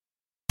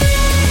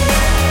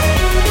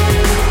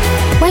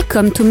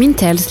Welcome to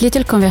Mintel's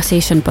Little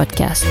Conversation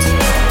podcast.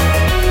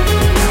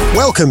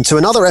 Welcome to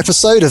another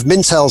episode of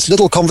Mintel's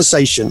Little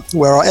Conversation,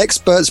 where our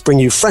experts bring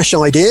you fresh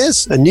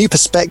ideas and new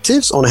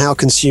perspectives on how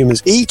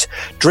consumers eat,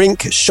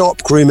 drink,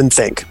 shop, groom and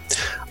think.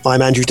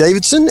 I'm Andrew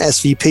Davidson,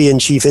 SVP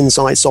and Chief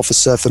Insights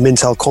Officer for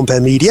Mintel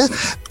Compare Media,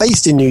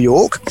 based in New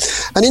York.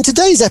 And in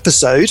today's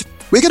episode,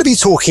 we're going to be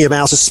talking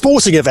about a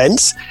sporting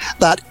event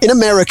that in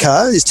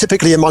America is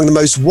typically among the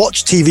most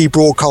watched TV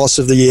broadcasts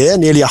of the year.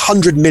 Nearly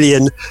 100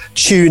 million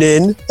tune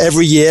in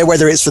every year,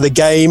 whether it's for the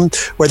game,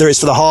 whether it's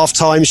for the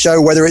halftime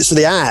show, whether it's for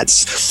the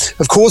ads.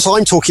 Of course,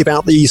 I'm talking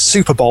about the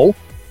Super Bowl,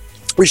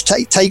 which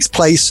takes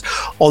place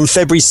on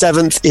February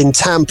 7th in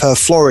Tampa,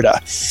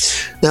 Florida.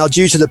 Now,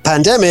 due to the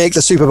pandemic,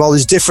 the Super Bowl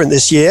is different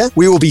this year.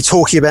 We will be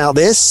talking about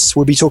this.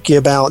 We'll be talking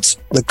about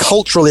the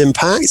cultural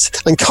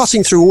impact and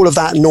cutting through all of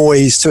that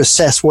noise to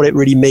assess what it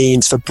really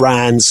means for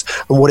brands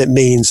and what it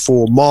means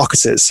for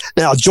marketers.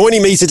 Now,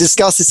 joining me to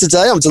discuss this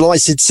today, I'm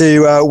delighted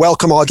to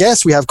welcome our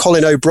guests. We have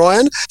Colin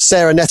O'Brien,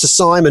 Sarah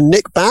Nettesheim, and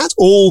Nick Batt,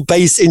 all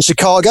based in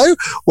Chicago.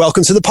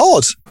 Welcome to the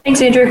pod.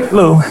 Thanks, Andrew.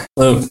 Hello.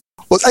 Hello.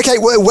 Well, okay,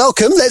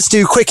 welcome. Let's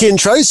do quick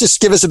intros.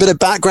 Just give us a bit of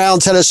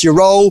background. Tell us your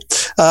role.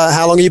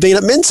 How long have you been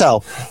at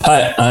Mintel?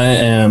 Hi, I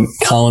am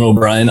Colin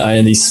O'Brien. I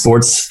am the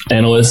sports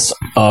analyst,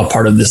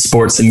 part of the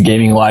sports and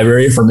gaming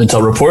library for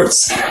Mintel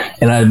Reports.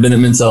 And I've been at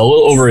Mintel a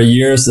little over a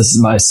year, so this is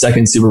my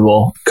second Super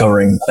Bowl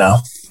covering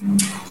now.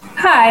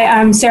 Hi,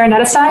 I'm Sarah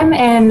Nettesheim,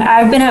 and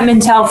I've been at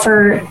Mintel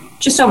for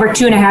just over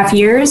 2.5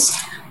 years.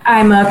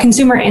 I'm a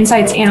consumer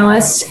insights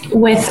analyst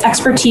with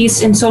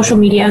expertise in social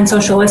media and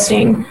social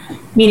listening,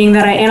 meaning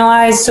that I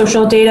analyze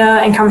social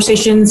data and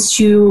conversations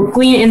to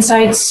glean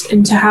insights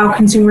into how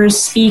consumers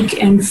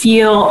speak and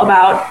feel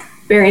about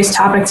various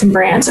topics and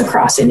brands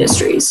across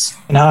industries.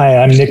 And hi,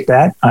 I'm Nick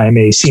Batt. I'm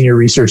a senior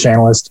research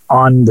analyst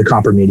on the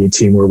Compare Media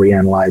team, where we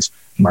analyze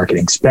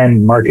marketing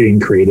spend, marketing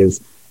creative,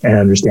 and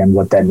understand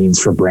what that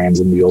means for brands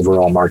in the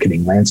overall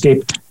marketing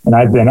landscape. And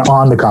I've been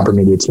on the Compare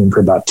Media team for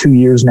about 2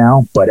 years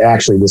now, but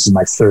actually this is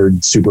my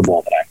third Super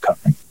Bowl that I'm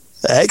covering.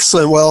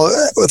 Excellent. Well,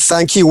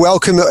 thank you.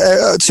 Welcome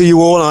to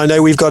you all. I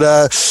know we've got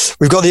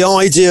the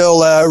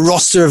ideal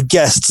roster of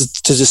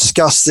guests to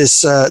discuss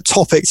this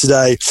topic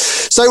today.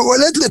 So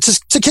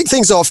to kick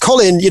things off,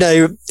 Colin,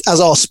 as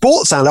our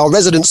sports analyst, our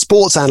resident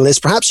sports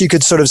analyst, perhaps you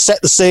could sort of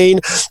set the scene,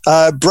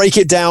 break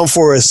it down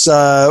for us.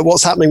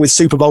 What's happening with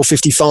Super Bowl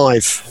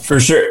 55? For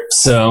sure.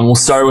 So we'll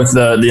start with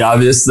the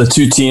obvious. The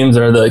two teams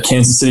are the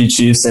Kansas City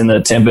Chiefs and the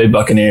Tampa Bay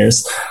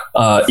Buccaneers,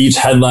 each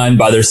headlined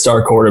by their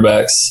star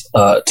quarterbacks,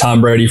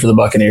 Tom Brady for the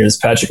Buccaneers,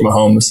 Patrick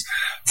Mahomes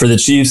for the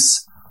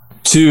Chiefs,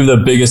 two of the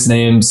biggest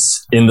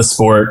names in the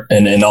sport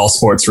and in all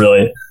sports,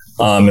 really.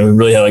 And we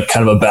really had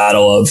kind of a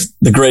battle of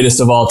the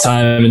greatest of all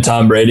time in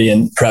Tom Brady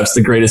and perhaps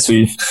the greatest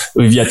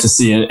we've yet to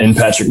see in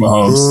Patrick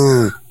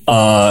Mahomes.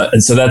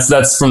 And so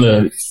that's from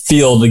the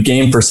field, the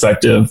game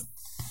perspective.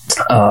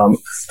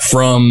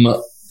 From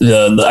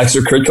the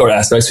extracurricular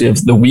aspects, we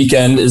have The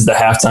Weeknd is the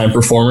halftime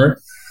performer,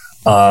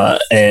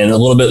 and a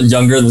little bit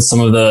younger than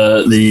some of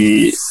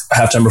the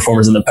halftime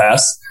performers in the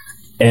past.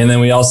 And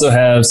then we also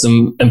have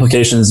some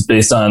implications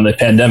based on the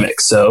pandemic.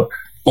 So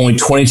only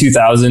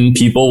 22,000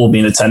 people will be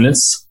in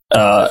attendance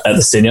at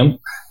the stadium.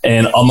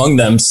 And among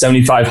them,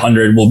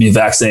 7,500 will be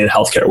vaccinated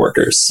healthcare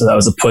workers. So that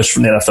was a push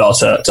from the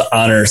NFL to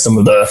honor some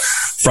of the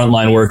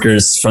frontline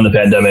workers from the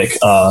pandemic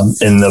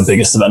in the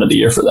biggest event of the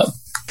year for them.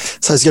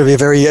 So it's going to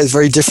be a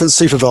very different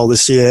Super Bowl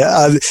this year.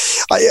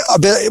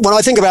 When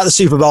I think about the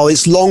Super Bowl,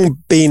 it's long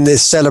been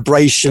this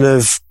celebration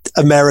of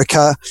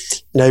America,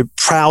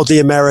 proudly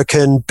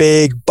American,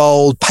 big,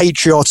 bold,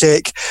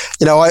 patriotic.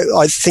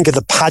 I think of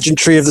the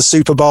pageantry of the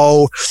Super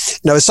Bowl.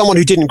 As someone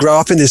who didn't grow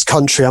up in this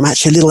country, I'm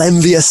actually a little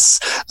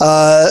envious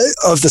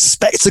of the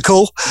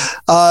spectacle.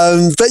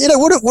 But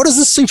what does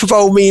the Super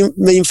Bowl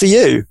mean for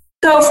you?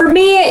 So for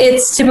me,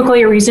 it's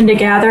typically a reason to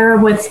gather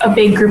with a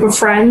big group of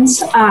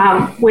friends,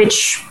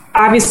 which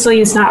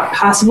obviously is not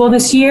possible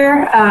this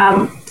year.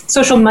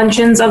 Social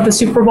mentions of the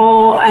Super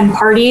Bowl and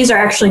parties are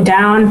actually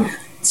down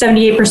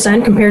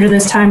 78% compared to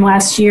this time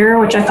last year,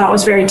 which I thought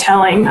was very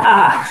telling.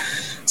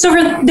 So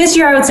for this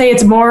year, I would say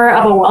it's more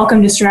of a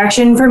welcome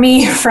distraction for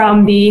me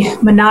from the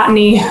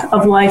monotony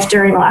of life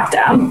during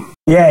lockdown.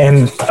 Yeah,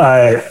 and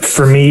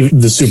for me,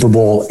 the Super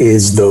Bowl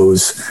is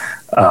those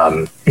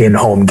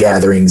in-home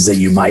gatherings that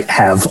you might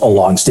have a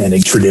long-standing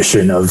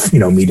tradition of,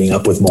 meeting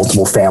up with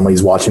multiple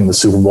families watching the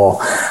Super Bowl.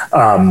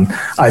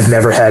 I've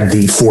never had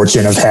the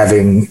fortune of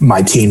having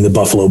my team, the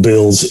Buffalo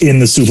Bills, in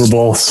the Super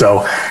Bowl.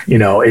 So,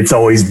 it's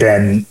always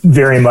been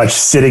very much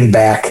sitting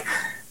back,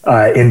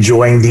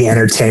 enjoying the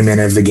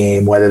entertainment of the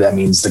game, whether that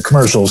means the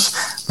commercials,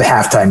 the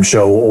halftime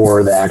show,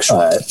 or the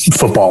actual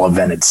football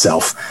event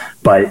itself.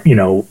 But,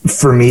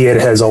 for me,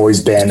 it has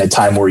always been a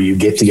time where you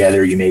get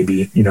together, you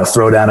maybe,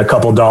 throw down a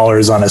couple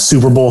dollars on a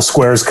Super Bowl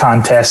squares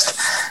contest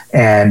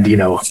and,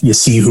 you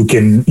see who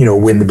can,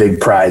 win the big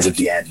prize at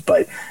the end.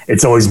 But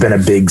it's always been a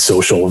big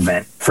social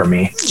event for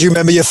me. Do you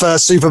remember your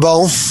first Super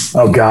Bowl?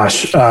 Oh,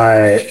 gosh.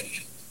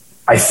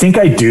 I I think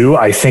I do.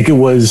 I think it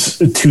was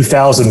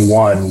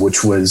 2001,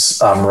 which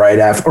was right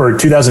after, or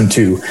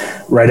 2002,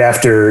 right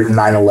after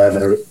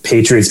 9/11.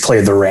 Patriots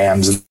played the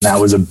Rams, and that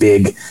was a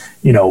big,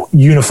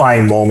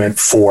 unifying moment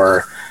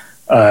for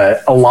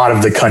a lot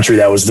of the country.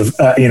 That was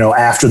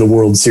after the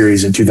World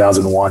Series in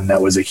 2001.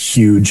 That was a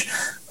huge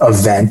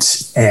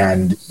event,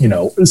 and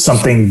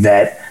something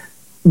that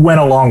went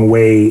a long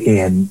way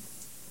in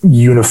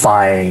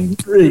unifying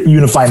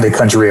the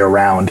country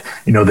around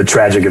the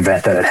tragic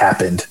event that had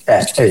happened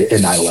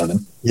in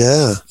 9/11.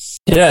 Yeah.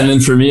 And then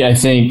for me, I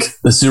think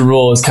the Super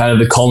Bowl is kind of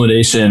the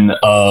culmination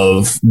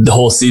of the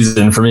whole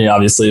season for me,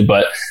 obviously,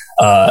 but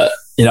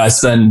I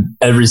spend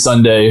every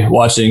Sunday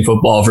watching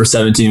football for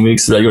 17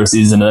 weeks regular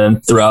season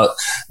and throughout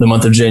the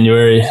month of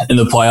January in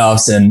the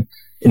playoffs. And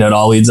it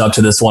all leads up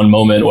to this one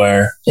moment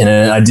where, in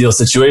an ideal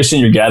situation,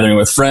 you're gathering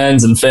with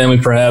friends and family,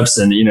 perhaps,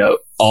 and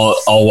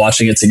all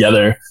watching it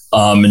together,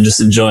 and just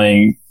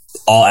enjoying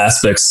all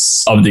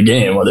aspects of the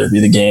game, whether it be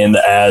the game,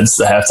 the ads,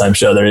 the halftime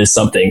show. There is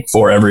something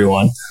for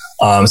everyone.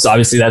 So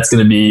obviously that's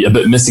going to be a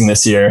bit missing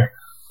this year.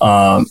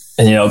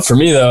 And for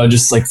me though,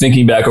 just like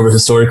thinking back over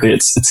historically,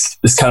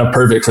 it's kind of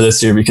perfect for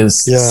this year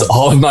because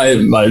all of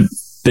my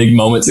big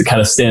moments that kind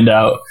of stand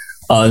out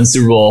in the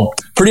Super Bowl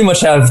pretty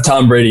much have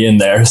Tom Brady in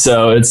there.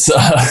 So it's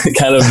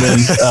kind of been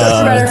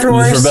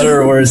for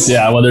better or worse.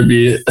 Yeah. Whether it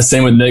be the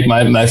same with Nick,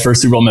 my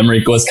first Super Bowl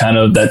memory was kind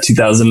of that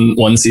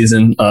 2001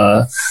 season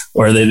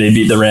where they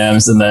beat the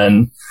Rams, and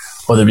then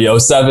whether it be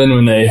 2007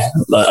 when they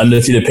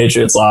undefeated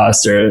Patriots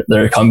lost, or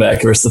their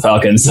comeback versus the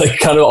Falcons, like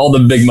kind of all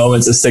the big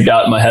moments that stick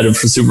out in my head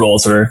for Super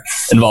Bowls are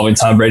involving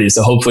Tom Brady.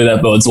 So hopefully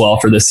that bodes well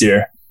for this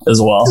year as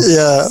well.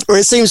 Yeah, well,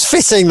 it seems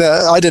fitting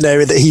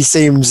that he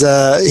seems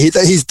that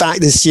he's back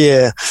this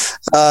year.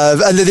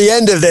 And at the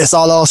end of this,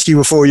 I'll ask you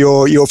before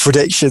your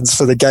predictions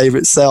for the game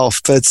itself.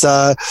 But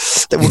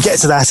we'll get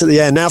to that at the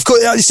end. Now, of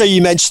course, so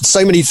you mentioned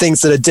so many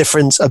things that are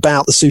different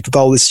about the Super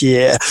Bowl this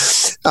year.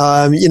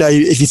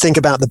 If you think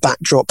about the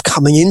backdrop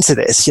coming into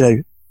this,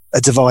 a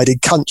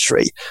divided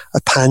country,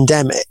 a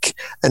pandemic,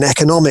 an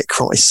economic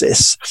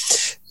crisis.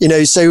 We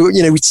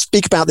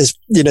speak about this,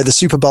 the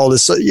Super Bowl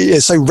is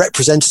so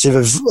representative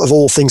of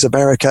all things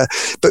America.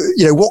 But,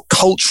 what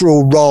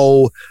cultural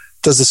role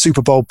does the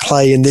Super Bowl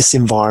play in this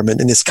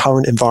environment, in this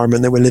current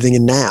environment that we're living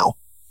in now?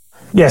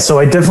 Yeah, so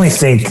I definitely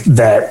think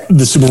that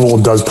the Super Bowl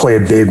does play a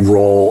big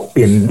role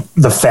in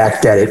the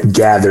fact that it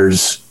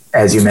gathers,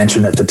 as you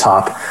mentioned at the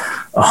top,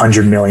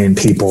 100 million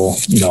people,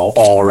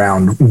 all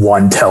around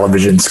one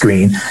television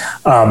screen.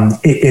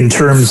 In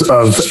terms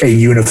of a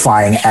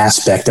unifying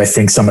aspect, I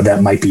think some of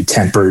that might be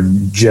tempered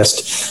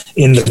just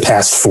in the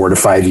past 4 to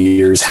 5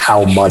 years,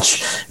 how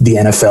much the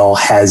NFL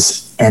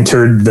has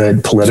entered the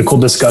political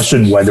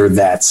discussion, whether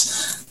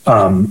that's,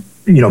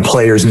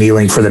 players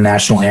kneeling for the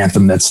national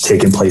anthem that's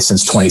taken place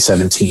since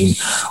 2017,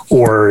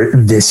 or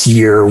this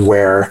year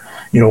where,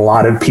 a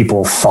lot of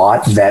people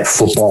thought that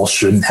football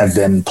shouldn't have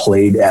been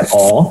played at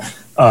all.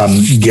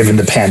 Given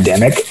the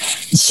pandemic.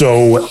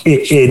 So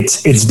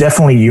it's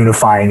definitely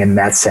unifying in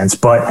that sense,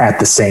 but at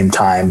the same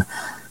time,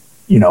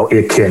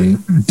 it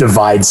can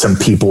divide some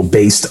people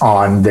based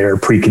on their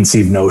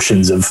preconceived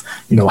notions of,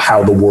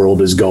 how the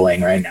world is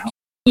going right now.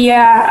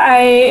 Yeah,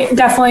 I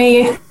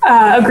definitely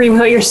agree with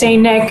what you're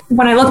saying, Nick.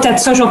 When I looked at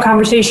social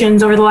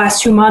conversations over the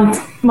last 2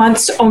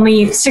 months,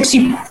 only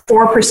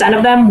 64%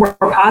 of them were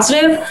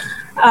positive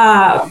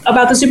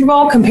about the Super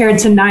Bowl compared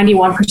to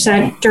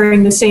 91%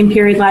 during the same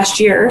period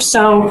last year.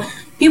 So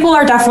people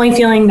are definitely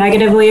feeling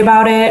negatively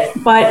about it,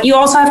 but you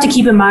also have to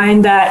keep in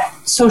mind that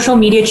social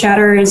media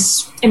chatter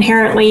is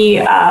inherently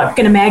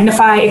going to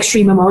magnify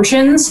extreme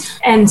emotions.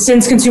 And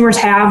since consumers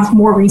have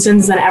more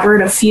reasons than ever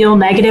to feel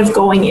negative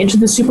going into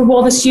the Super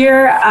Bowl this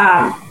year,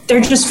 they're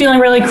just feeling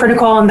really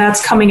critical, and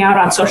that's coming out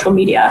on social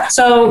media.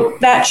 So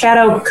that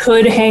shadow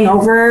could hang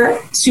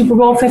over Super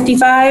Bowl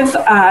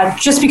 55,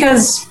 just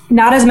because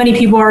not as many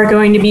people are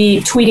going to be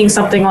tweeting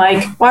something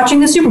like watching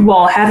the Super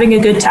Bowl, having a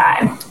good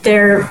time.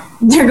 They're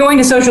going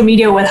to social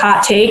media with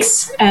hot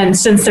takes, and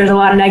since there's a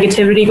lot of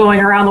negativity going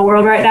around the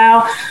world right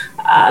now,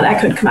 that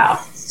could come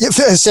out.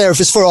 Sarah,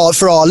 if it's for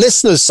our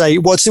listeners'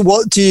 sake,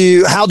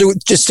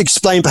 just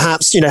explain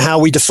perhaps, how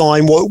we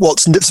define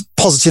what's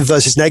positive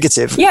versus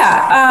negative?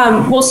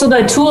 Yeah. So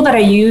the tool that I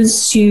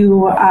use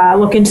to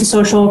look into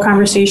social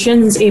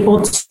conversations is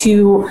able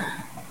to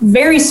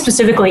very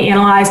specifically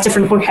analyze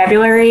different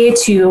vocabulary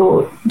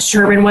to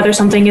determine whether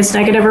something is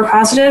negative or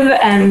positive.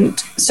 And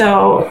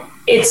so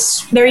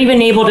they're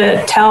even able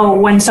to tell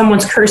when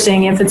someone's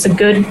cursing if it's in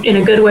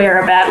a good way or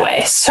a bad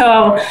way.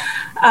 So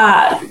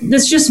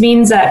this just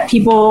means that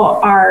people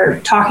are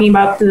talking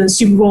about the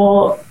Super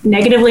Bowl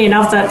negatively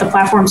enough that the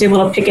platform's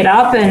able to pick it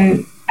up.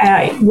 And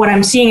what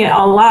I'm seeing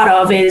a lot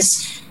of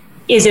is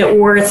it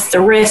worth the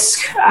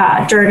risk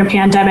during a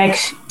pandemic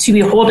to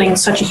be holding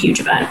such a huge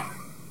event?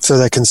 So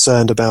they're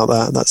concerned about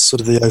that. That's sort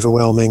of the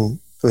overwhelming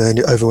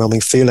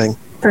feeling.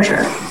 For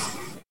sure.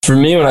 For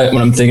me, when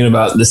I'm thinking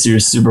about this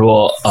year's Super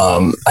Bowl,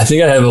 I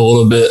think I have a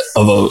little bit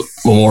of a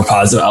more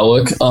positive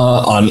outlook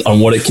on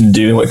what it can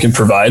do and what it can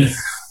provide.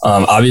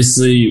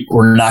 Obviously,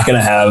 we're not going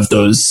to have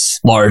those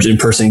large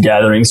in-person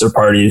gatherings or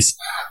parties,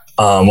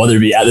 whether it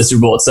be at the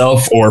Super Bowl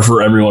itself or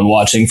for everyone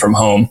watching from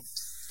home,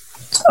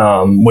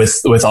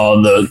 with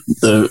all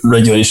the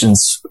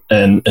regulations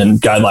and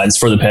guidelines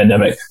for the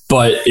pandemic.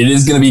 But it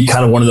is going to be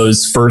kind of one of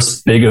those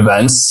first big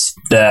events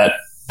that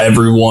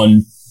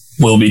everyone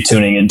will be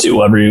tuning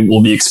into, everyone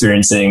will be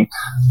experiencing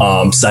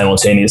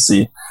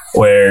simultaneously,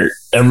 where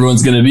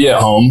everyone's going to be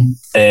at home.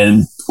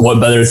 And what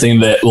better thing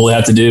that we'll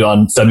have to do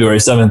on February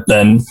 7th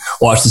than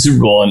watch the Super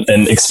Bowl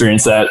and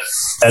experience that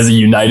as a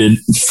united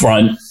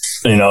front,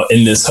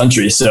 in this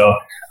country. So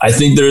I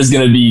think there is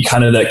going to be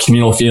kind of that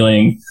communal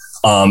feeling,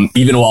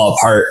 even while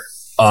apart,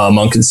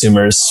 among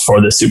consumers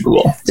for the Super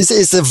Bowl.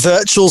 Is the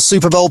virtual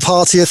Super Bowl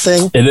party a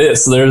thing? It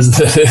is.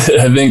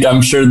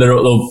 I'm sure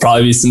there'll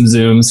probably be some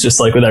Zooms, just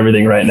like with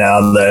everything right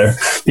now. There,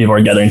 people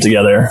are gathering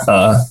together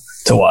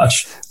to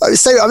watch.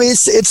 So, I mean,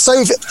 it's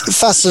so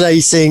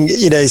fascinating,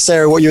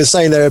 Sarah, what you were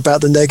saying there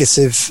about the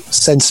negative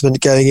sentiment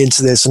going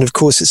into this. And of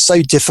course, it's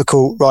so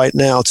difficult right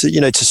now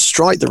to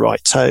strike the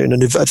right tone.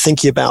 And if I'm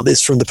thinking about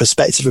this from the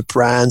perspective of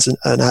brands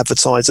and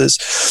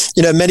advertisers,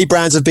 many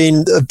brands have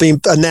been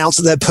announced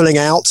that they're pulling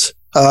out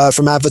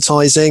from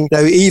advertising.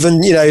 Even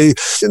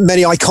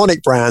many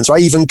iconic brands,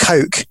 right? Even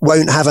Coke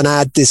won't have an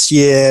ad this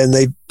year, and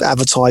they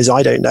advertise,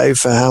 I don't know,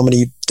 for how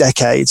many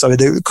decades.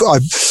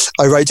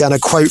 I wrote down a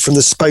quote from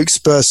the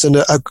spokesperson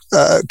at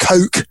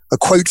Coke, a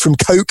quote from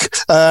Coke.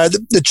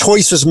 The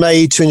choice was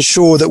made to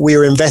ensure that we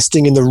are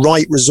investing in the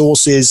right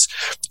resources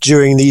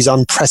during these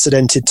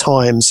unprecedented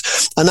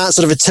times. And that's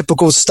sort of a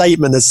typical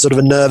statement. There's sort of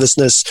a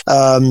nervousness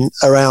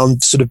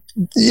around sort of,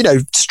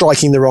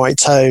 striking the right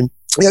tone.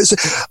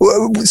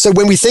 So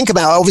when we think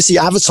about, obviously,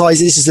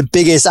 advertising, this is the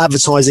biggest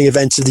advertising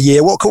event of the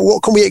year. What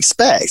can we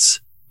expect?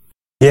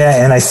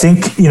 Yeah, and I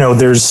think,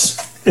 there's,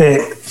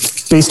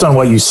 based on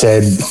what you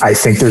said, I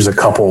think there's a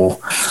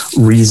couple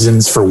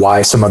reasons for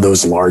why some of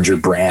those larger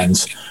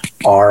brands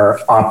are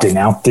opting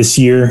out this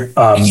year.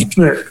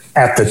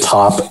 At the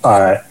top,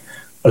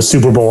 a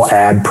Super Bowl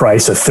ad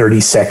price, a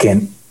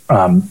 30-second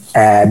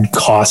ad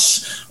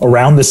costs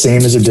around the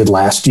same as it did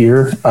last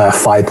year,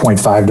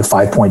 5.5 to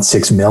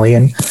 5.6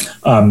 million.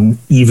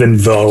 Even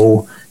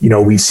though,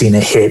 we've seen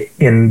a hit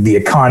in the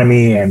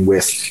economy and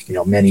with,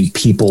 many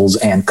people's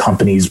and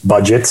companies'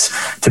 budgets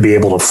to be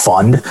able to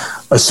fund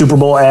a Super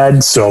Bowl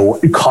ad.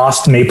 So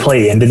cost may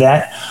play into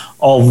that.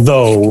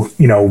 Although,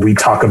 we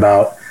talk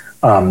about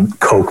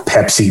Coke,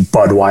 Pepsi,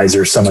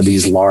 Budweiser, some of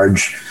these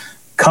large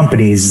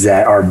companies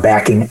that are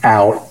backing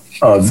out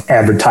of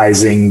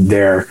advertising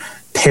their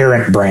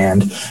parent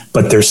brand,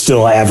 but they're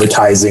still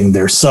advertising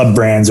their sub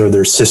brands or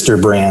their sister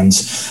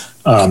brands.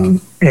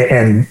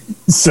 And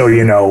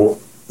so,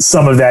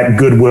 some of that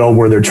goodwill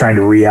where they're trying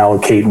to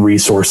reallocate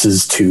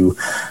resources to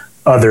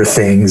other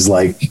things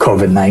like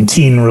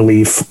COVID-19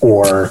 relief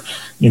or,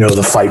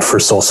 the fight for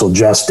social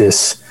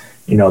justice,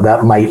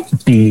 that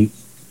might be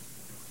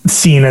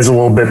seen as a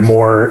little bit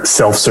more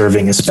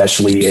self-serving,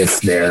 especially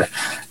if they're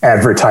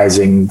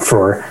advertising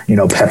for,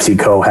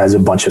 PepsiCo has a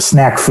bunch of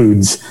snack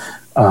foods,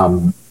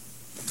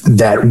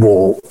 that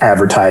will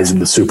advertise in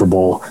the Super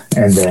Bowl,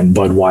 and then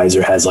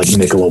Budweiser has like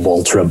Michelob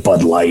Ultra,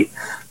 Bud Light,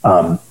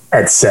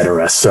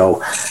 etc.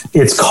 So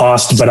it's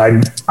cost, but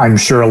I'm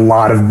sure a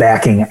lot of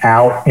backing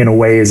out in a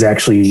way is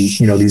actually,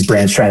 these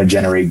brands trying to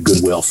generate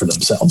goodwill for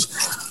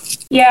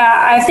themselves.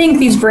 Yeah, I think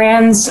these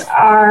brands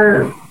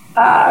are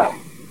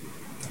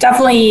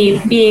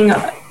definitely being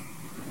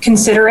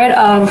considerate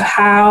of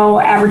how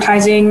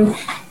advertising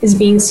is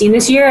being seen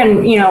this year.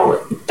 And,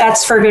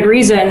 that's for good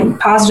reason.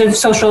 Positive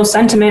social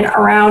sentiment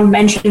around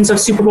mentions of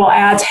Super Bowl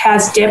ads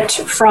has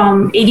dipped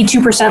from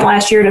 82%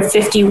 last year to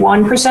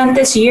 51%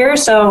 this year.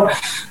 So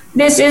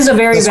this is a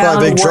very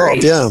valid worry.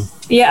 Drop,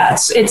 yeah,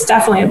 it's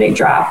definitely a big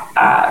drop.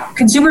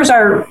 Consumers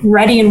are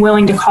ready and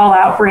willing to call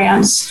out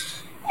brands.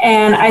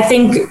 And I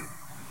think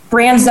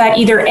brands that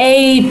either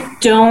A,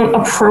 don't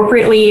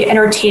appropriately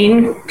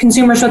entertain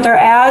consumers with their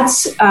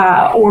ads,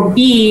 or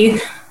B,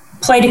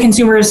 play to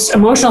consumers'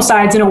 emotional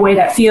sides in a way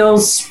that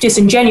feels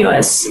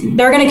disingenuous,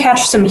 they're going to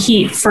catch some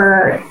heat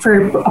for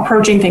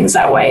approaching things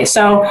that way.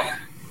 So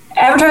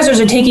advertisers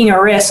are taking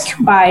a risk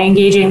by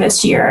engaging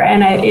this year,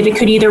 and it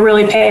could either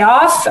really pay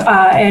off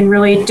and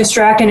really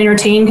distract and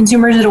entertain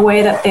consumers in a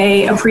way that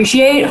they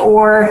appreciate,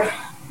 or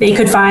they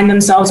could find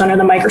themselves under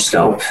the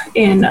microscope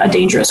in a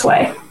dangerous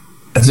way.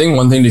 I think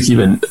one thing to keep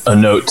a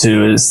note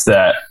too is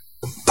that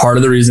part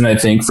of the reason I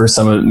think for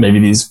some of maybe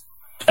these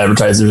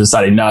advertisers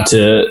deciding not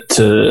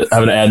to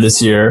have an ad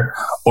this year,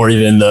 or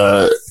even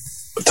the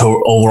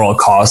overall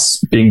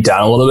costs being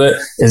down a little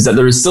bit, is that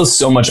there is still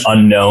so much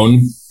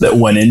unknown that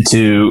went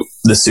into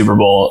the Super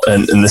Bowl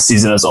and the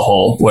season as a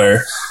whole,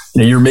 where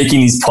you're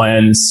making these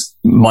plans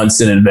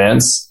months in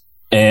advance.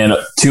 And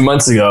 2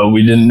 months ago,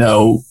 we didn't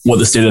know what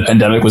the state of the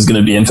pandemic was going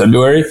to be in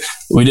February.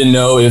 We didn't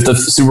know if the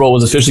Super Bowl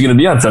was officially going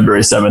to be on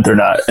February 7th or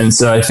not. And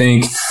so I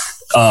think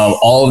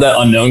all of that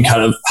unknown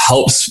kind of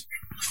helps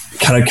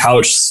kind of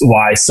couch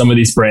why some of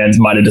these brands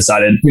might have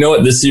decided,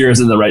 this year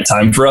isn't the right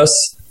time for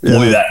us. We'll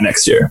do that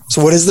next year.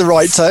 So what is the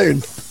right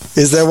tone?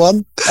 Is there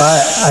one?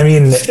 I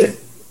mean,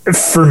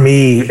 for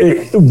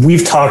me,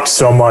 we've talked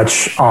so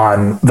much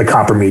on the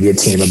Comper Media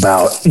team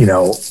about, you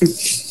know,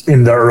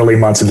 in the early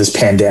months of this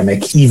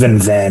pandemic, even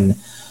then,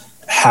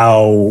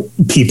 how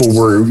people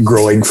were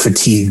growing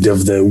fatigued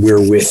of the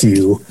 "we're with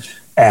you"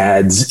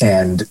 ads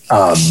and,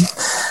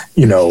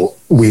 you know,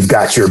 "we've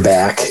got your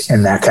back"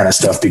 and that kind of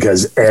stuff,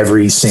 because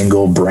every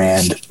single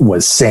brand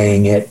was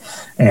saying it.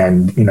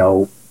 And, you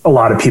know, a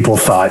lot of people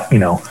thought, you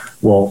know,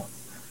 well,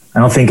 I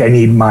don't think I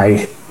need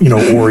my, you know,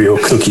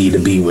 Oreo cookie to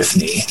be with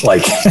me.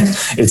 Like,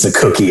 it's a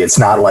cookie. It's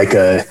not like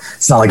a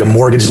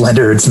mortgage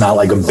lender. It's not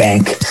like a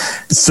bank.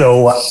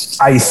 So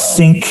I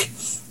think,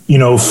 you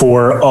know,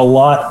 for a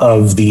lot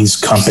of these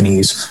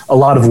companies, a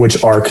lot of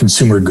which are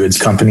consumer goods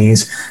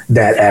companies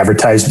that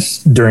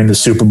advertise during the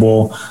Super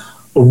Bowl,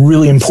 a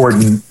really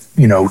important,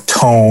 you know,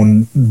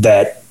 tone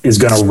that is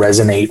going to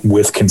resonate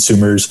with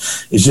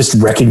consumers is just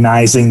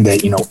recognizing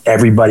that, you know,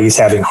 everybody's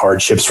having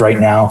hardships right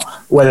now,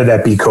 whether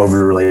that be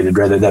COVID related,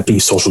 whether that be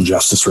social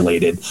justice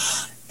related,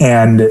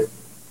 and,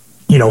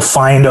 you know,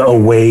 find a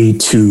way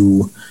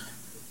to,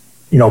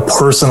 you know,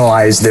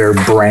 personalize their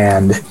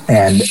brand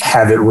and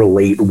have it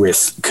relate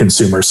with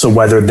consumers. So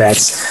whether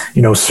that's,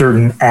 you know,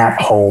 certain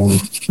at-home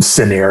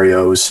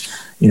scenarios,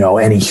 you know,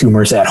 any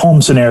humorous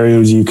at-home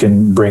scenarios you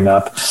can bring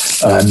up,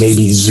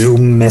 maybe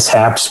Zoom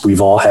mishaps. We've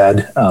all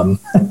had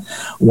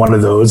one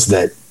of those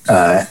that,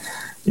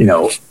 you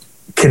know,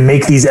 can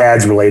make these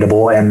ads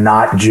relatable and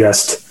not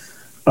just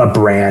a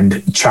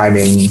brand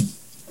chiming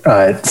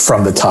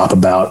from the top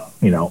about,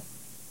 you know,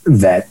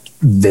 that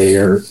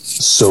they're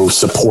so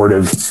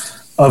supportive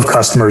of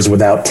customers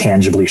without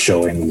tangibly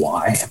showing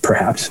why,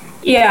 perhaps.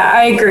 Yeah,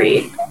 I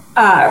agree.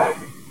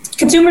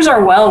 Consumers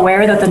are well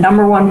aware that the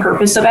number one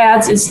purpose of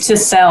ads is to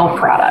sell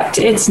product.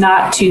 It's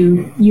not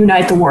to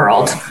unite the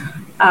world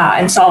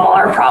and solve all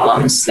our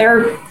problems.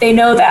 They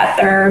know that.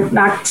 They're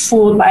not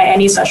fooled by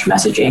any such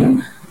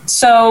messaging.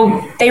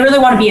 So they really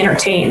want to be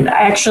entertained.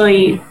 I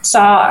actually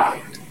saw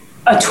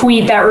a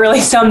tweet that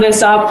really summed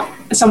this up.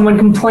 Someone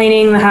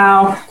complaining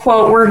how,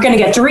 quote, "we're going to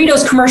get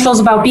Doritos commercials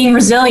about being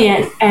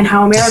resilient and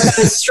how America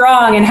is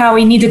strong and how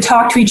we need to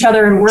talk to each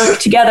other and work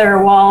together,"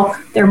 while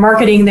they're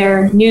marketing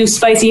their new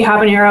spicy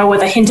habanero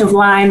with a hint of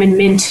lime and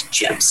mint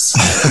chips.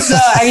 So,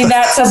 I mean,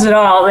 that says it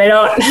all. They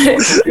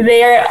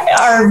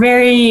are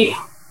very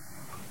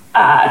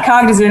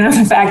cognizant of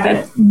the fact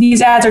that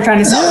these ads are trying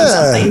to sell them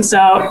something.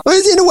 So,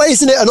 well, in a way,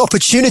 isn't it an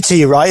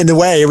opportunity, right? In the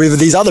way where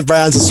these other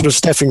brands are sort of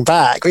stepping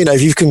back. You know,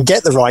 if you can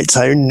get the right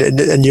tone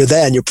and you're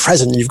there and you're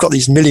present, and you've got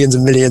these millions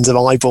and millions of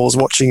eyeballs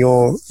watching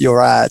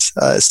your ad.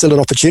 It's still an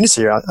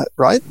opportunity,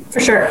 right? For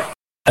sure.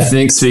 I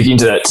think speaking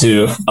to that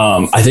too,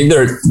 I think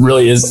there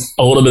really is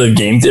a little bit of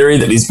game theory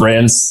that these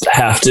brands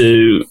have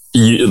to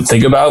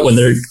think about when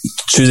they're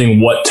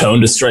choosing what tone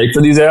to strike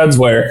for these ads,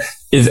 where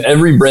if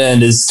every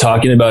brand is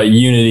talking about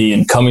unity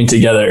and coming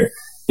together,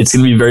 it's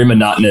going to be very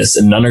monotonous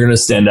and none are going to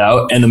stand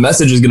out. And the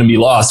message is going to be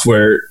lost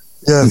where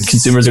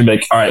consumers are going to be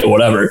like, all right,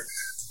 whatever.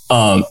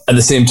 At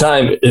the same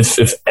time,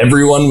 if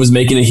everyone was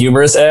making a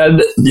humorous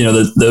ad, you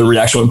know, the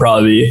reaction would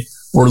probably be,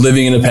 we're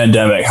living in a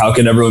pandemic. How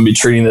can everyone be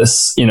treating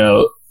this, you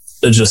know,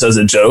 just as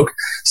a joke?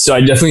 So I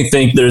definitely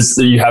think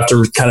you have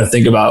to kind of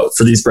think about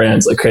for these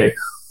brands, like, okay,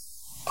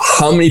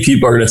 how many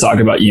people are going to talk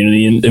about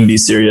unity and be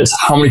serious?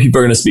 How many people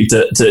are going to speak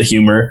to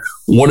humor?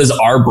 What is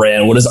our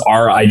brand? What is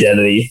our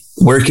identity?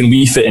 Where can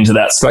we fit into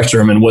that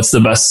spectrum? And what's the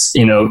best,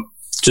 you know,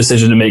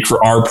 decision to make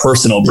for our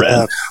personal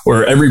brand?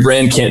 Where every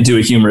brand can't do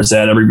a humorous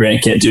ad, every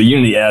brand can't do a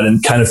unity ad,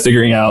 and kind of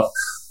figuring out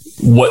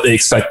what they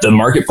expect the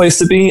marketplace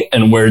to be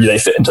and where do they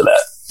fit into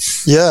that.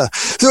 Yeah.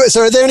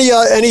 So are there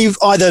any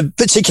either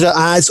particular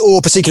ads or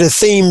particular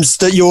themes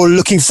that you're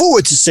looking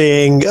forward to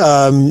seeing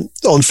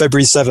on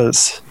February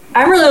 7th?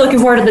 I'm really looking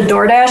forward to the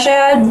DoorDash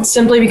ad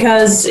simply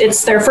because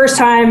it's their first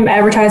time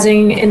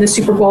advertising in the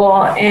Super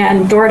Bowl,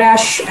 and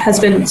DoorDash has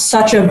been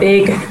such a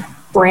big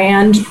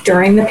brand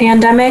during the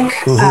pandemic.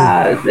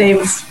 Mm-hmm.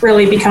 They've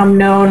really become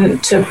known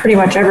to pretty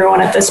much everyone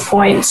at this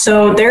point.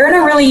 So they're in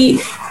a really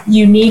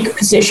unique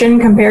position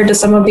compared to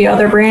some of the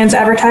other brands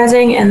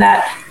advertising, in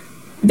that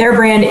their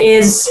brand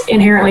is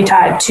inherently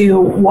tied to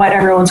what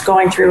everyone's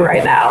going through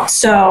right now.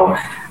 So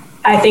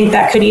I think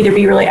that could either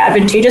be really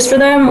advantageous for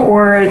them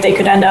or they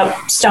could end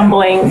up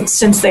stumbling,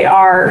 since they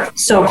are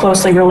so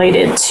closely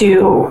related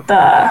to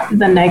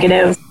the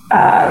negative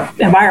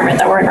environment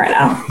that we're in right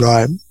now.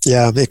 Right.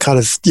 Yeah. It kind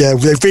of,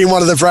 they've been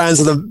one of the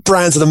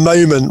brands of the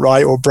moment,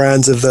 right? Or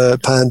brands of the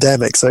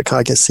pandemic. So it kind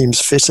of, I guess,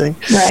 seems fitting.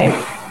 Right.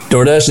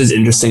 DoorDash is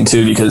interesting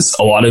too, because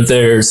a lot of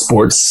their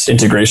sports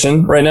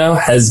integration right now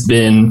has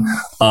been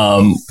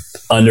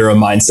under a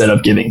mindset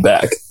of giving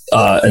back.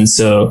 And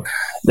so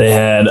they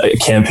had a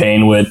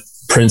campaign with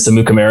Prince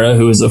Amukamara,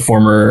 who is a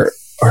former,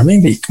 or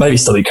might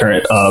still be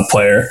current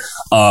player,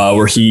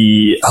 where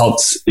he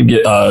helped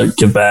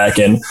give back,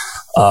 and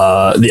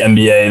the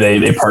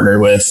NBA they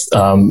partnered with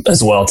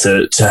as well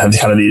to have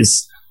kind of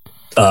these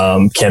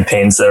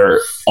campaigns that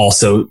are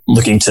also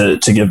looking to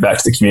give back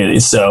to the community.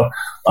 So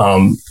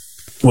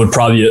would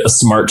probably be a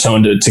smart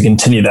tone to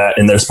continue that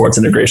in their sports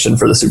integration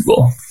for the Super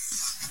Bowl.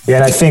 Yeah,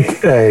 and I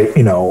think,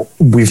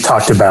 we've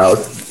talked about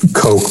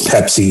Coke,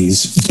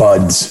 Pepsi's,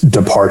 Bud's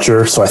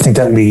departure. So I think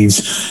that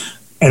leaves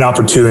an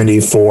opportunity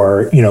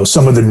for,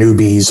 some of the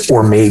newbies,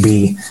 or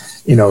maybe,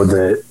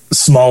 the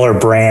smaller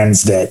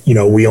brands that,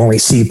 we only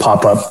see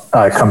pop up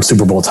come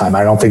Super Bowl time.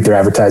 I don't think they're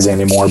advertising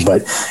anymore,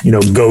 but,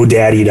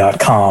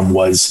 GoDaddy.com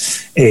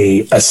was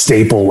a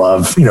staple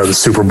of, the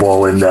Super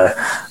Bowl in the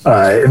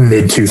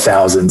mid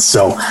 2000s.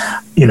 So,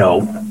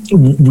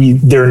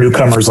 there are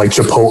newcomers like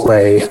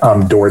Chipotle,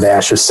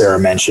 DoorDash, as Sarah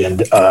mentioned,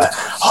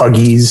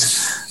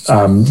 Huggies.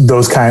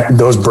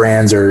 Those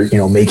brands are,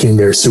 making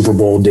their Super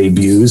Bowl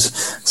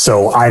debuts.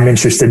 So I'm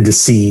interested to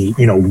see,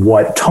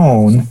 what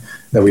tone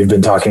that we've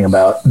been talking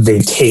about they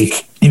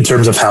take in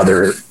terms of how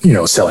they're,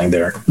 selling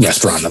their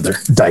restaurant or their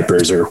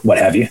diapers or what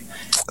have you.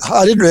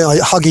 I didn't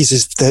realize Huggies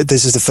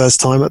this is the first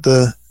time at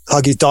the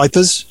Huggies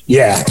diapers.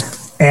 Yeah.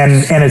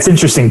 And it's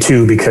interesting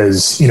too,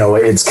 because,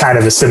 it's kind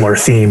of a similar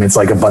theme. It's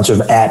like a bunch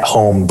of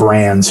at-home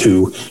brands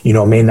who,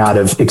 may not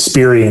have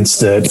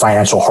experienced the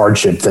financial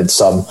hardship that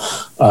some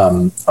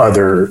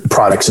other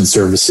products and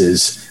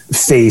services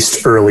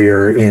faced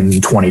earlier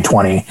in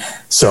 2020.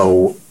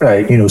 So,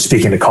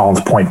 speaking to Colin's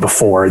point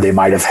before, they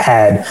might have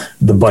had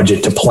the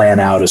budget to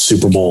plan out a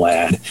Super Bowl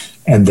ad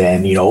and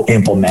then,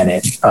 implement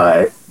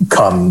it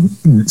come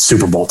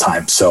Super Bowl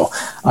time. So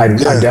I'm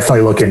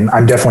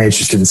definitely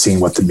interested in seeing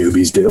what the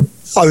newbies do.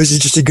 I was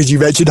interested because you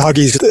mentioned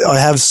Huggies. I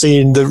have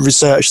seen the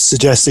research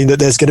suggesting that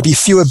there's going to be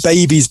fewer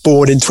babies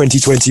born in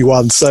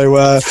 2021. So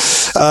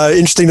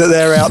interesting that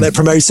they're out there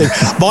promoting.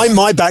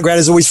 My background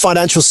is always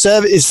financial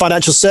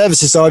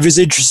services. So I was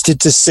interested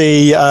to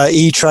see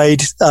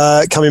E-Trade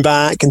coming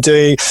back and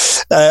doing.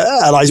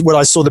 When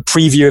I saw the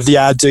preview of the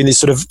ad, doing these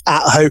sort of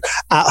at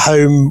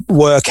home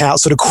workouts,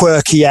 sort of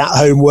quirky at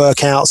home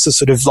workouts, so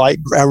sort of like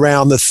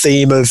around the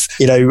theme of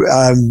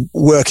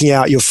working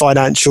out your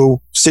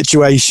financial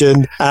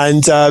situation,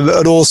 and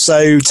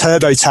also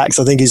TurboTax,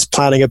 I think, is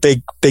planning a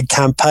big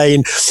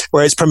campaign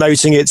where it's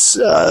promoting its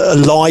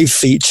live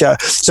feature.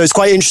 So it's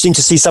quite interesting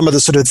to see some of the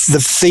sort of the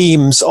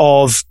themes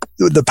of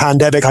the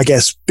pandemic, I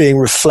guess, being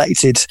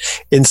reflected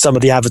in some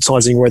of the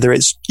advertising, whether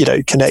it's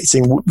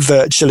connecting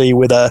virtually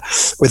with a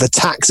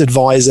tax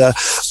advisor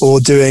or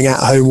doing at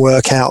home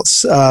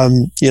workouts,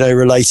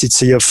 related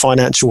to your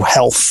financial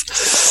health.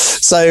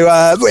 So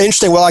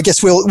interesting. Well, I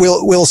guess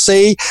we'll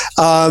see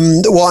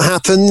what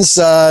happens.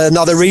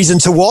 Another reason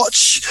to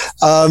watch,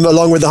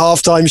 along with the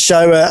halftime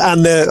show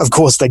and of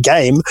course the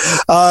game.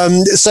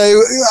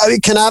 So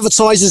can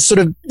advertisers sort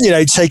of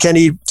take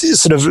any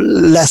sort of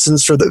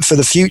lessons for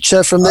the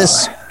future from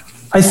this?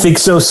 I think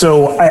so.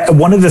 So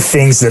one of the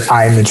things that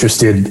I'm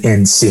interested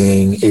in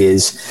seeing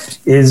is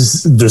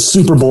the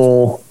Super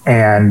Bowl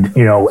and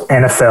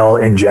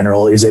NFL in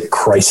general, is it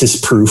crisis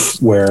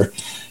proof where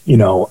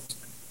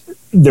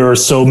there are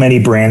so many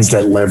brands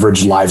that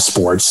leverage live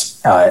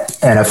sports,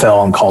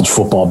 NFL and college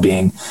football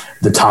being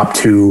the top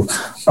two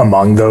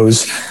among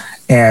those.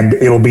 And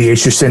it'll be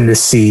interesting to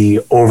see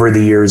over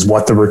the years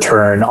what the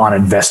return on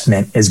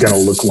investment is going to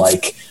look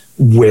like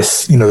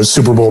with, the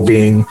Super Bowl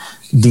being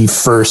the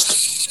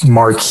first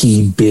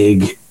marquee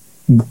big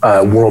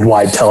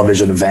worldwide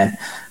television event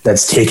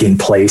that's taking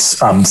place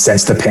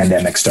since the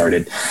pandemic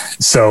started.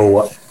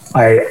 So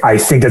I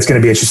think that's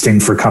going to be interesting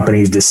for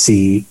companies to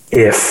see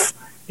if,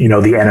 the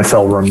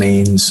NFL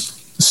remains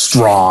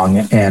strong,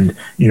 and,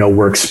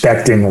 we're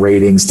expecting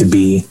ratings to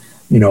be,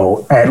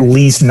 at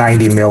least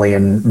 90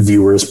 million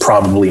viewers,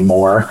 probably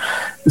more.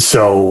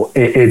 So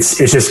it's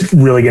just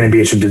really going to be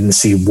interesting to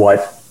see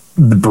what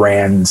the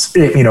brands,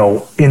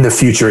 in the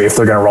future, if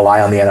they're going to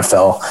rely on the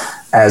NFL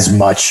as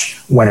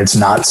much when it's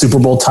not Super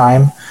Bowl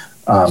time.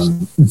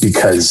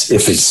 Because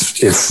if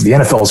the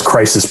NFL is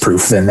crisis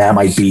proof, then that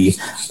might be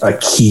a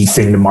key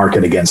thing to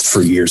market against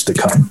for years to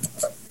come.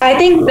 I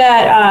think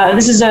that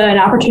this is an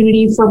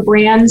opportunity for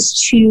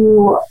brands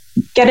to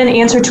get an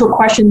answer to a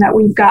question that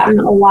we've gotten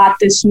a lot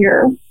this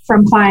year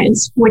from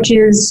clients, which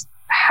is,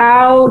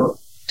 how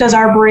does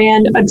our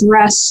brand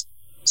address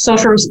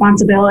social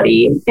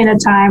responsibility in a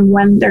time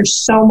when there's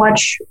so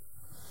much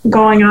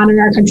going on in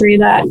our country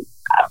that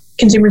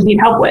consumers need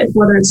help with,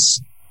 whether it's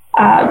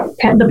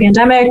the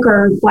pandemic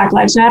or Black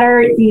Lives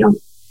Matter?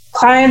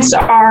 Clients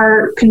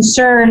are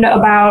concerned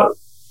about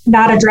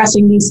not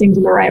addressing these things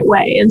in the right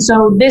way. And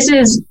so this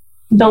is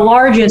the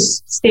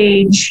largest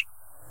stage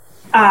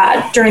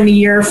during the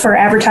year for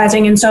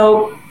advertising. And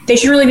so they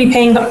should really be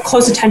paying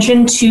close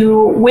attention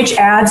to which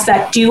ads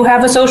that do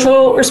have a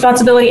social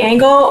responsibility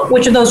angle,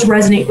 which of those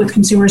resonate with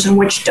consumers and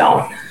which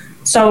don't.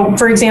 So,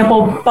 for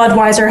example,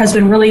 Budweiser has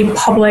been really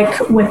public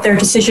with their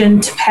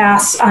decision to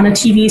pass on a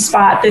TV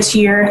spot this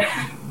year,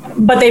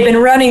 but they've been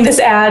running this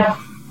ad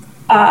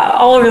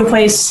all over the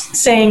place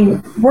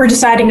saying, we're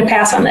deciding to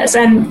pass on this.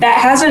 And that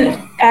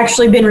hasn't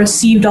actually been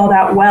received all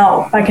that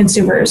well by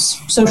consumers.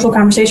 Social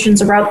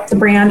conversations about the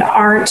brand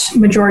aren't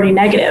majority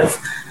negative.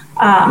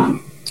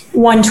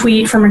 One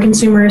tweet from a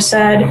consumer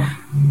said,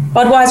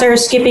 Budweiser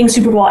is skipping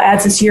Super Bowl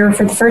ads this year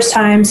for the first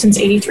time since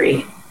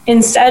 '83.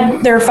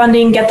 Instead, they're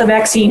funding Get the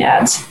Vaccine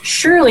ads.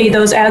 Surely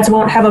those ads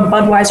won't have a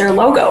Budweiser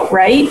logo,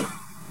 right?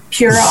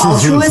 Pure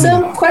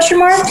altruism, question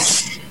mark?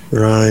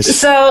 Right.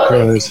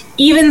 So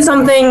even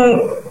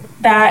something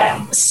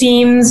that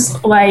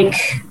seems like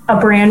a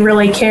brand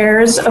really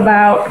cares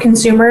about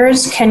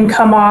consumers can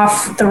come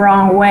off the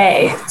wrong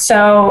way.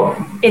 So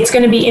it's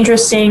going to be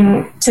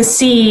interesting to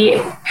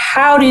see,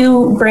 how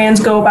do brands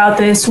go about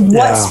this?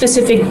 What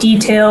specific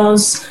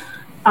details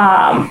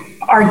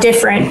are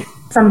different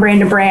from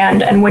brand to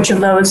brand, and which of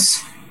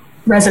those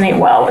resonate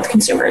well with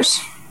consumers?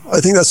 I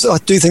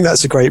do think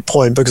that's a great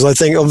point, because I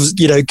think,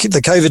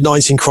 the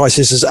COVID-19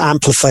 crisis has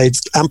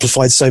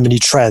amplified so many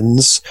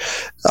trends.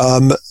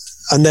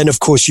 And then, of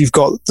course, you've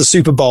got the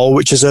Super Bowl,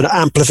 which is an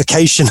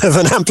amplification of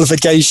an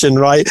amplification,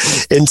 right?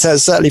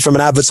 Certainly from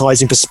an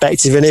advertising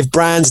perspective. And if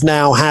brands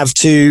now have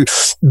to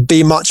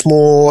be much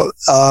more,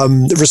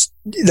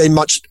 they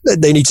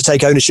need to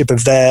take ownership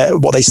of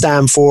what they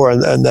stand for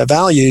and their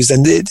values,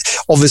 then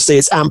obviously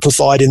it's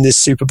amplified in this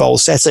Super Bowl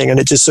setting, and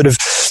it sort of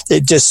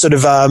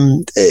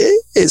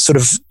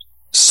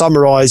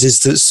summarizes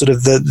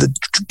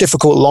the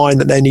difficult line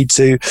that they need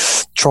to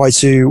try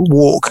to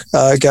walk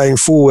going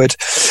forward.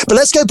 But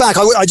let's go back.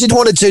 I did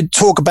wanted to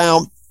talk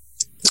about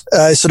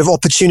sort of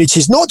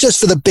opportunities, not just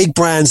for the big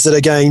brands that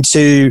are going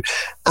to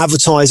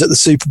advertise at the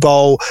Super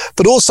Bowl,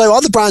 but also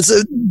other brands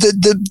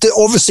that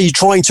obviously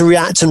trying to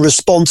react and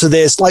respond to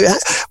this. Like,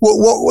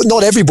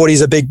 not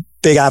everybody's a big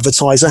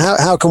advertiser.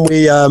 How can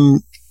we?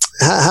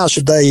 How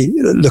should they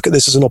look at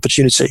this as an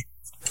opportunity?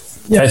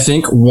 Yeah, I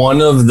think one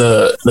of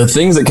the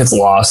things that gets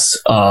lost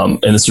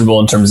in the Super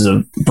Bowl in terms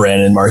of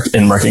brand and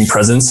marketing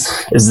presence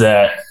is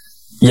that,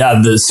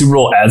 the Super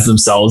Bowl ads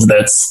themselves,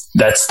 that's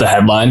the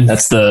headline.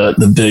 That's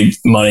the big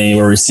money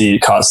where we see it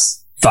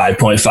costs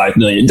 $5.5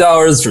 million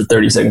for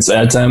 30 seconds of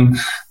ad time.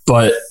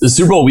 But the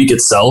Super Bowl week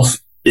itself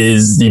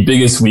is the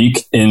biggest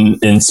week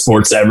in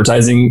sports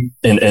advertising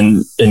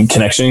and in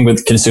connection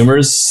with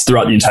consumers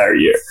throughout the entire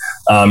year.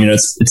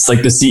 It's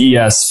like the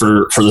CES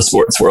for the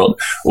sports world,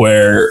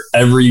 where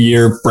every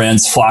year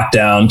brands flock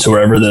down to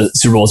wherever the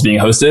Super Bowl is being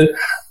hosted,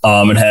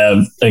 and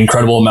have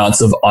incredible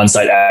amounts of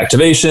on-site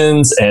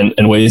activations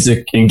and ways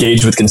to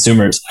engage with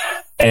consumers.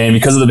 And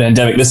because of the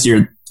pandemic this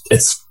year,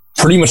 it's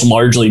pretty much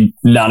largely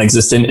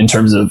non-existent in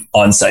terms of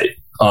on-site.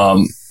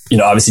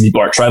 Obviously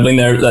people aren't traveling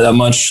there that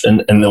much,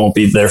 and they won't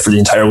be there for the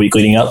entire week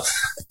leading up.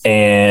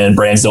 And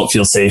brands don't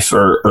feel safe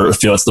or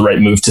feel it's the right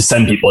move to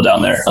send people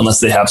down there unless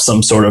they have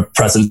some sort of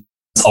presence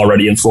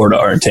already in Florida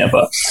or in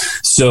Tampa.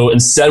 So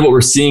instead, what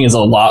we're seeing is a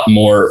lot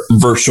more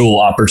virtual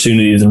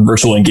opportunities and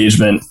virtual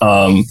engagement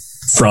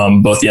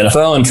from both the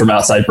NFL and from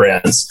outside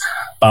brands.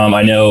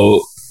 I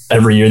know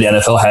every year the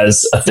NFL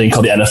has a thing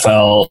called the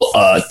NFL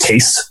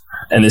Taste.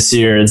 And this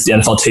year is the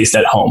NFL Taste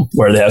at Home,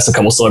 where they have a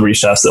couple celebrity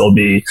chefs that will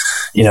be,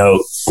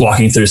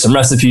 walking through some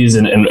recipes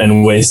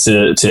and ways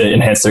to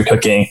enhance their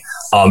cooking.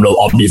 It'll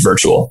all be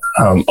virtual.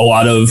 A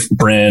lot of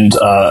brand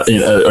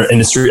or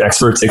industry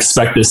experts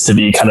expect this to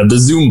be kind of the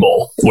Zoom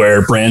Bowl,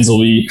 where brands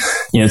will be,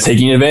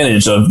 taking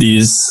advantage of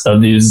these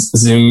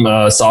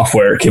Zoom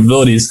software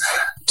capabilities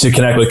to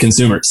connect with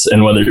consumers,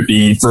 and whether it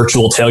be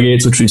virtual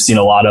tailgates, which we've seen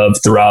a lot of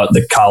throughout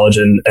the college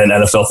and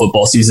NFL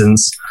football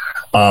seasons,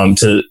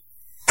 to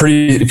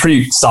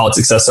pretty solid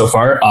success so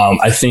far.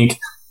 I think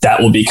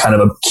that will be kind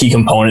of a key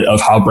component of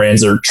how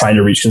brands are trying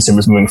to reach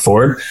consumers moving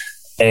forward.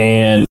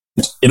 And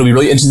it'll be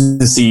really interesting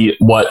to see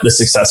what the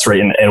success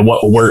rate and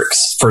what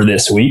works for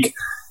this week,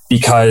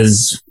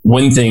 because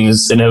when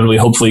things inevitably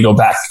hopefully go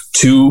back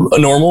to a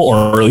normal,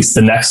 or at least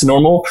the next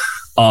normal,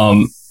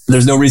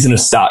 there's no reason to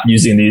stop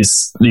using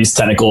these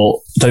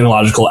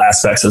technological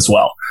aspects as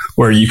well,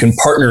 where you can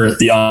partner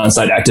the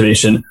on-site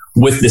activation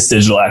with this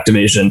digital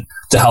activation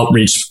to help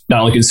reach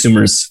not only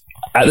consumers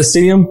at the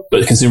stadium,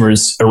 but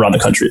consumers around the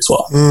country as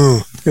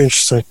well.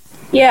 Interesting.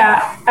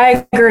 Yeah,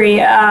 I agree.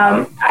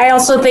 I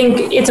also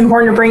think it's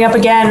important to bring up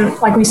again,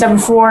 like we said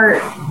before,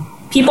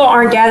 people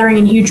aren't gathering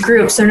in huge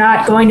groups. They're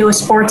not going to a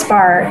sports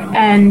bar.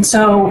 And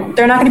so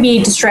they're not going to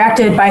be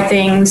distracted by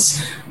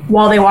things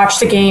while they watch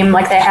the game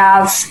like they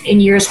have in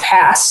years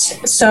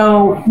past.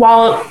 So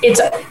while it's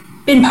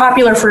been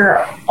popular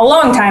for a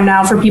long time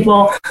now for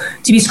people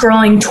to be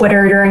scrolling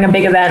Twitter during a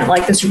big event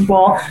like the Super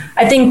Bowl,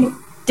 I think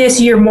this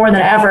year more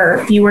than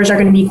ever, viewers are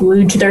going to be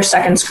glued to their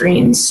second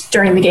screens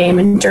during the game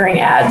and during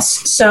ads.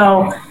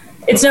 So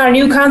it's not a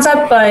new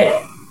concept,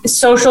 but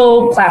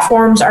social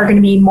platforms are going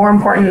to be more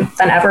important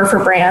than ever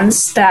for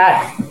brands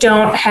that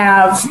don't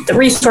have the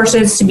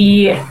resources to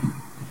be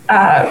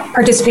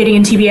participating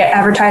in TV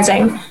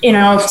advertising.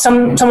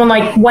 Someone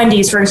like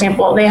Wendy's, for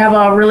example, they have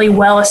a really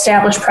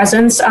well-established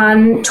presence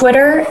on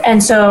Twitter.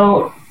 And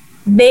so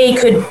they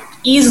could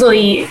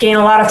easily gain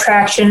a lot of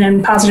traction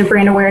and positive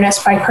brand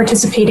awareness by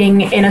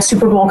participating in a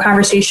Super Bowl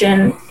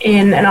conversation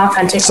in an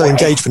authentic way. So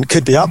engagement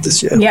could be up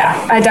this year.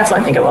 Yeah, I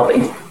definitely think it will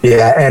be.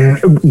 Yeah,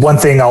 and one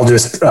thing I'll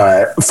just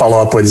follow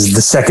up with is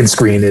the second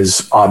screen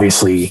is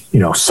obviously,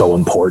 so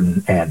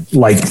important. And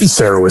like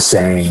Sarah was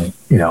saying,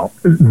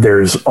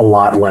 there's a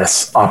lot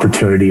less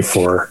opportunity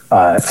for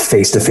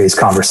face-to-face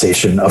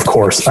conversation, of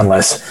course,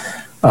 unless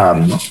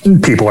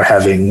people are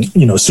having,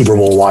 Super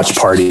Bowl watch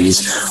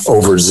parties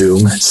over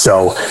Zoom.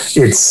 So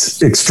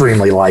it's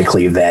extremely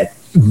likely that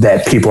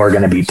people are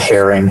going to be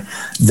pairing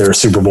their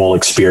Super Bowl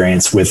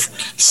experience with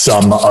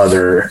some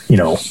other,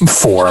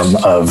 form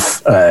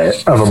of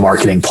a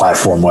marketing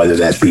platform, whether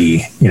that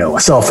be, a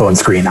cell phone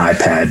screen,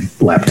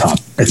 iPad, laptop,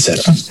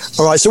 etc.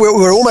 All right, so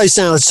we're almost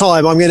out of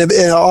time. I'm going to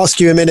ask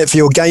you a minute for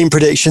your game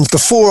predictions.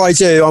 Before I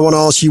do, I want to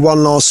ask you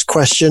one last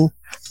question.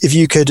 If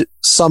you could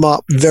sum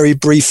up very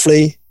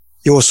briefly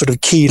your sort of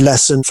key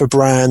lesson for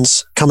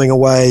brands coming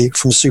away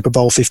from Super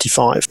Bowl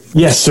 55.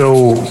 Yeah,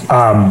 so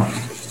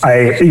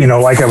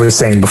like I was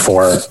saying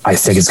before, I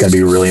think it's going to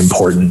be really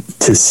important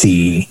to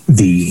see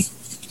the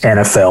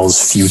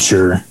NFL's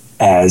future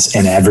as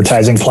an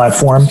advertising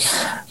platform.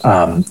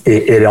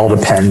 It all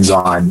depends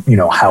on,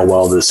 how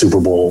well the Super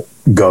Bowl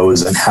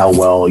goes and how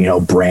well,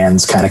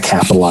 brands kind of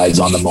capitalize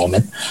on the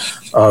moment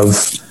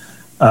of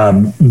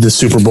the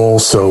Super Bowl.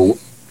 So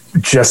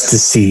just to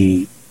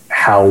see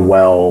how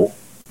well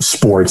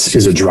sports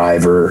is a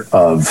driver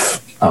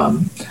of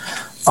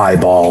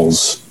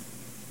eyeballs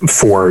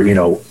for,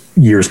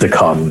 years to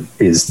come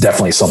is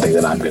definitely something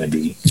that I'm going to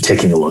be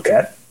taking a look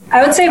at.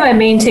 I would say my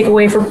main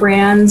takeaway for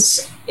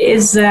brands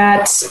is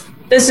that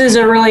this is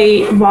a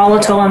really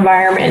volatile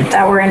environment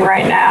that we're in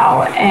right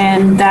now,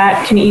 and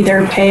that can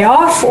either pay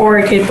off or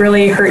it could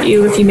really hurt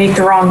you if you make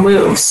the wrong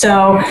move.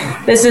 So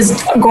this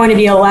is going to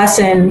be a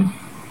lesson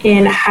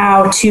in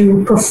how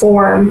to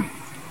perform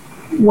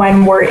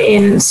when we're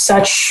in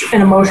such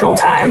an emotional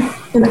time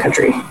in the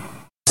country. I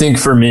think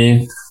for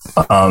me,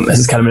 this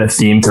has kind of been a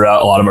theme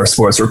throughout a lot of our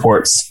sports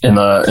reports in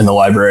the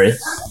library,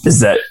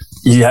 is that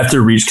you have to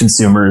reach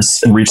consumers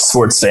and reach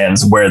sports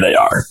fans where they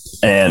are.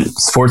 And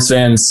sports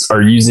fans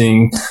are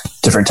using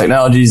different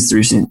technologies, they're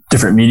using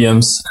different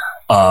mediums,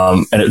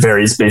 and it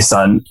varies based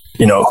on,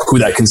 who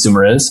that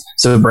consumer is.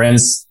 So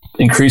brands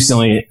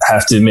increasingly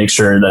have to make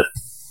sure that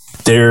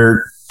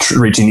they're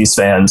reaching these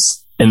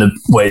fans in the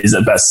ways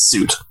that best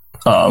suit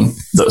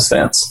those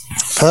fans.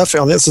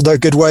 Perfect. That's a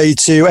good way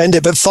to end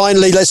it. But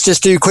finally, let's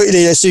do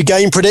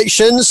game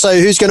predictions. So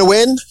who's going to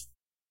win?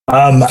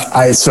 I'm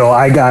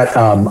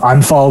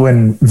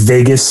following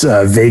Vegas.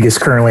 Vegas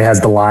currently has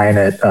the line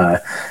at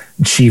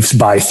Chiefs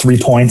by 3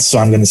 points. So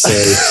I'm going to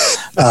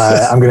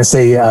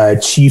say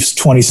Chiefs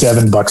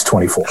 27, Bucks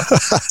 24.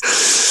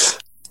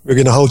 We're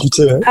going to hold you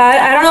to it.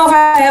 I don't know if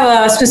I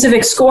have a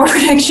specific score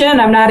prediction.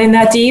 I'm not in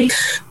that deep,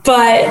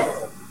 but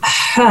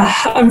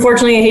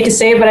unfortunately, I hate to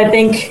say it, but I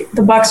think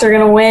the Bucs are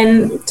going to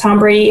win. Tom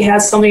Brady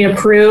has something to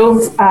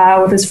prove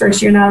with his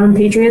first year now in the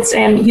Patriots,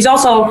 and he's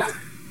also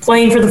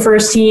playing for the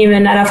first team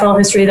in NFL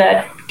history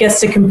that gets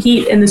to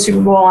compete in the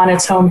Super Bowl on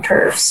its home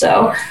turf.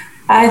 So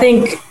I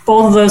think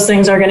both of those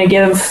things are going to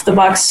give the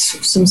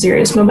Bucs some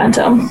serious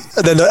momentum.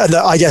 And then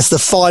I guess the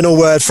final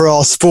word for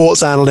our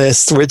sports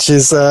analyst, which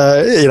is,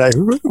 we're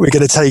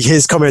going to take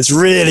his comments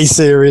really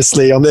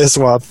seriously on this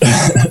one.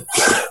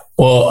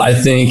 Well, I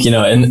think,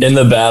 in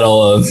the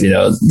battle of,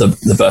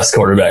 the best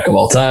quarterback of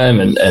all time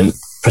and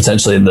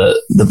potentially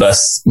the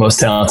best, most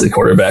talented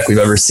quarterback we've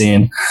ever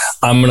seen,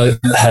 I'm going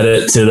to head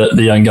it to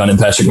the young gun in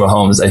Patrick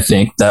Mahomes. I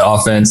think that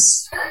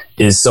offense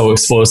is so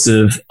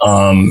explosive.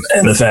 And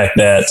the fact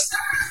that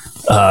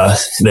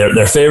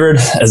they're favored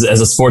as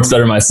a sports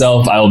bettor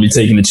myself, I will be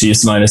taking the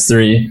Chiefs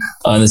 -3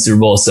 on the Super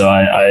Bowl. So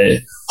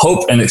I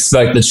hope and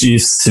expect the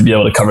Chiefs to be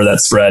able to cover that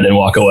spread and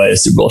walk away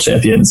as Super Bowl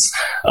champions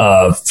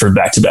for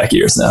back-to-back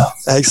years now.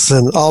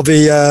 Excellent. I'll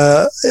be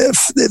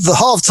the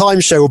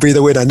halftime show will be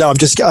the winner. No, I'm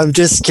just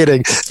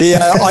kidding.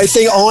 I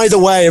think either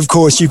way, of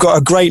course, you've got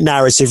a great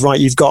narrative, right?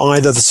 You've got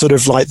either the sort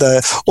of like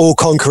the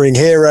all-conquering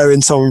hero in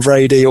Tom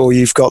Brady, or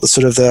you've got the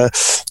sort of the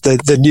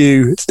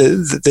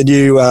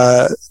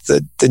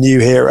new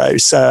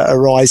heroes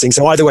arising.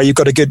 So either way, we've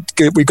got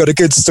a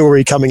good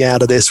story coming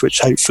out of this, which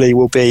hopefully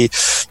will be,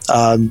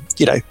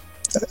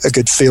 a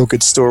good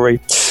feel-good story.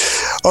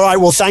 All right.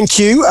 Well, thank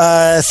you.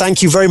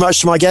 Thank you very much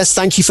to my guests.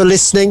 Thank you for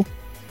listening.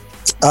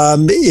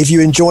 If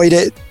you enjoyed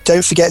it,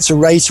 don't forget to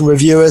rate and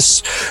review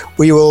us.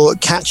 We will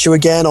catch you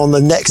again on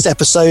the next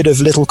episode of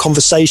Little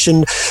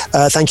Conversation.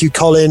 Thank you,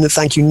 Colin.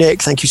 Thank you,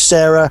 Nick. Thank you,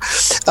 Sarah.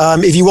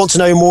 If you want to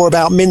know more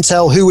about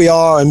Mintel, who we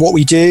are and what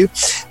we do,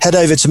 head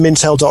over to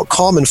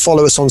mintel.com and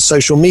follow us on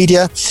social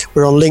media.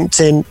 We're on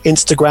LinkedIn,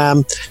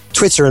 Instagram,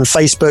 Twitter and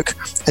Facebook,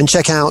 and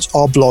check out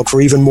our blog for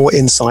even more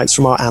insights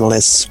from our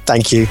analysts.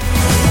 Thank you.